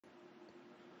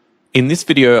In this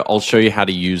video, I'll show you how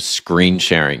to use screen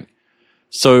sharing.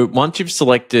 So once you've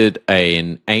selected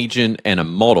an agent and a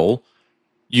model,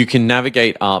 you can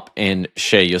navigate up and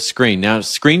share your screen. Now,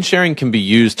 screen sharing can be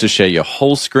used to share your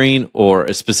whole screen or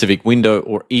a specific window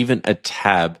or even a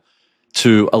tab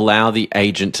to allow the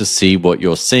agent to see what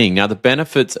you're seeing. Now, the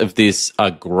benefits of this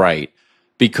are great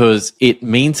because it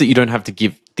means that you don't have to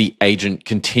give the agent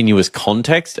continuous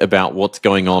context about what's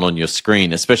going on your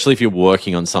screen, especially if you're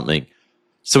working on something.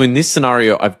 So in this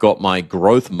scenario, I've got my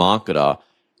growth marketer,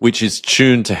 which is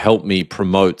tuned to help me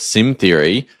promote sim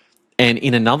theory. And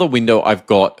in another window, I've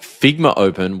got Figma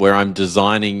open where I'm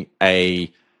designing an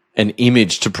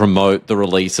image to promote the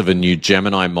release of a new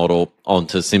Gemini model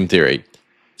onto sim theory.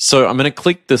 So I'm going to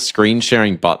click the screen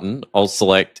sharing button. I'll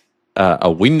select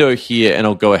a window here and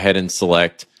I'll go ahead and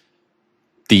select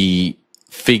the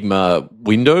Figma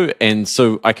window. And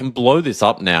so I can blow this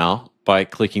up now by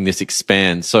clicking this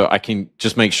expand, so I can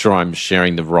just make sure I'm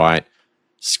sharing the right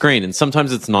screen. And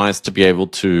sometimes it's nice to be able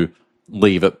to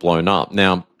leave it blown up.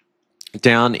 Now,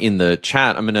 down in the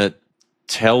chat, I'm going to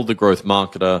tell the growth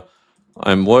marketer,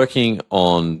 I'm working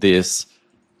on this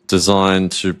design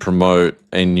to promote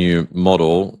a new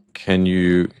model. Can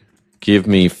you give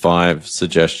me 5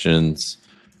 suggestions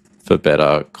for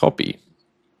better copy?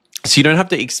 So you don't have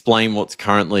to explain what's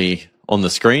currently on the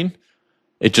screen.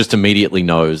 It just immediately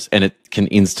knows and it can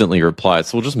instantly reply.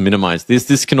 So we'll just minimize this.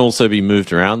 This can also be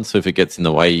moved around. So if it gets in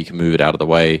the way, you can move it out of the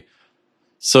way.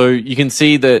 So you can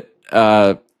see that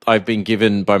I've been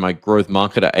given by my growth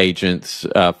marketer agent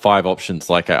 5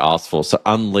 options like I asked for. So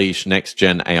unleash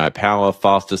next-gen AI power,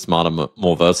 faster, smarter,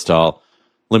 more versatile,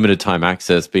 limited time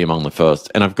access, be among the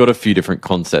first. And I've got a few different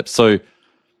concepts. So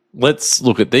let's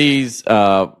look at these.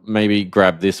 Maybe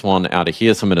grab this one out of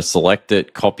here. So I'm going to select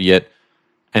it, copy it.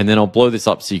 And then I'll blow this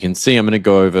up so you can see. I'm going to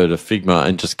go over to Figma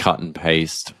and just cut and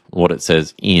paste what it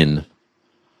says in.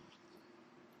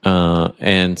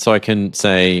 And so I can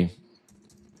say,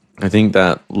 I think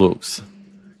that looks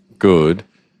good,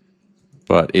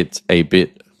 but it's a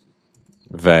bit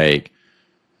vague.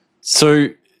 So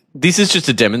this is just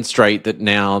to demonstrate that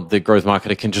now the growth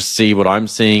marketer can just see what I'm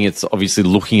seeing. It's obviously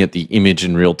looking at the image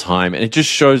in real time, and it just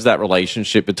shows that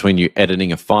relationship between you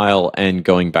editing a file and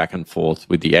going back and forth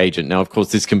with the agent. Now, of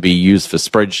course, this can be used for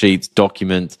spreadsheets,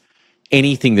 documents,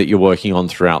 anything that you're working on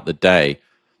throughout the day.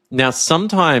 Now,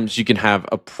 sometimes you can have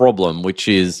a problem, which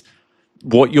is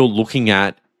what you're looking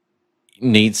at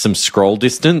needs some scroll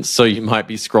distance. So you might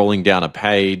be scrolling down a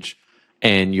page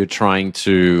and you're trying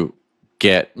to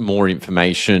get more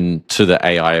information to the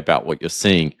AI about what you're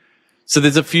seeing. So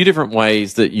there's a few different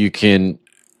ways that you can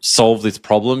solve this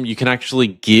problem. You can actually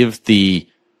give the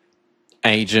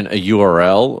agent a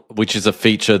URL, which is a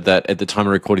feature that at the time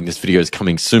of recording this video is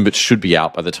coming soon, but should be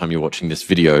out by the time you're watching this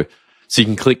video. So you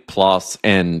can click plus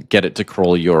and get it to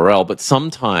crawl a URL. But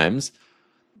sometimes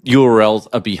URLs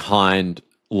are behind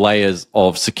layers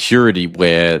of security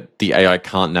where the AI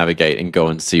can't navigate and go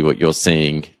and see what you're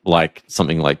seeing, like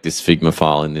something like this Figma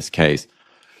file in this case.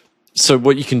 So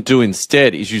what you can do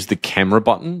instead is use the camera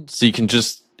button. So you can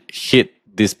just hit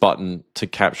this button to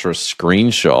capture a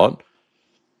screenshot.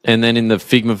 And then in the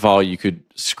Figma file, you could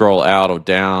scroll out or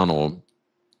down or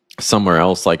somewhere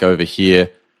else, like over here,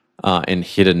 and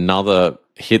hit the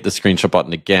screenshot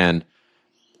button again.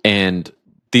 And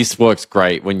this works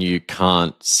great when you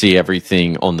can't see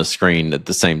everything on the screen at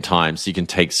the same time, so you can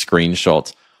take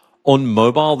screenshots. On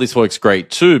mobile, this works great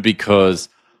too, because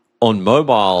on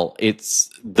mobile, it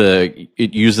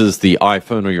uses the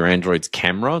iPhone or your Android's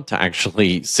camera to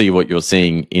actually see what you're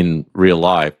seeing in real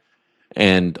life.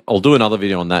 And I'll do another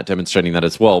video on that demonstrating that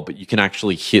as well, but you can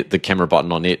actually hit the camera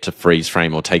button on it to freeze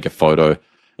frame or take a photo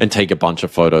and take a bunch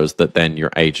of photos that then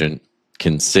your agent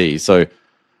can see. So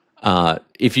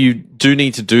if you do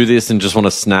need to do this and just want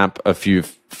to snap a few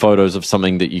photos of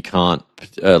something that you can't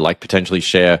potentially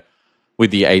share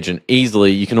with the agent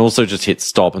easily, you can also just hit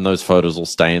stop and those photos will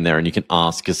stay in there and you can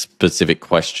ask a specific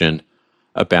question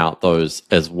about those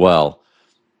as well.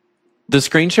 The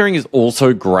screen sharing is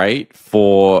also great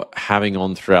for having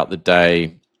on throughout the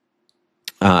day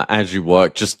as you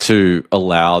work, just to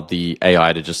allow the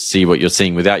AI to just see what you're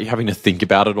seeing without you having to think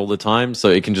about it all the time. So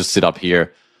it can just sit up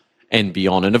here and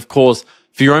beyond. And of course,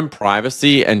 for your own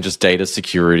privacy and just data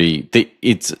security,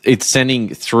 it's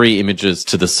sending 3 images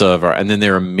to the server and then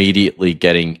they're immediately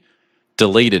getting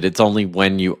deleted. It's only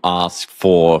when you ask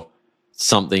for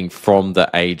something from the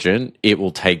agent, it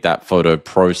will take that photo,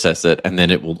 process it, and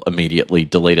then it will immediately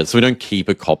delete it. So we don't keep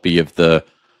a copy of the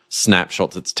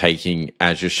snapshots it's taking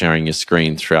as you're sharing your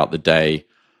screen throughout the day,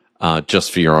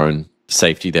 just for your own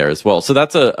safety there as well. So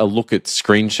that's a look at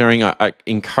screen sharing. I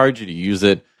encourage you to use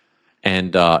it.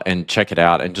 and check it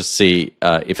out and just see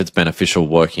if it's beneficial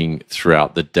working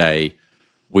throughout the day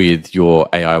with your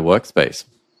AI workspace.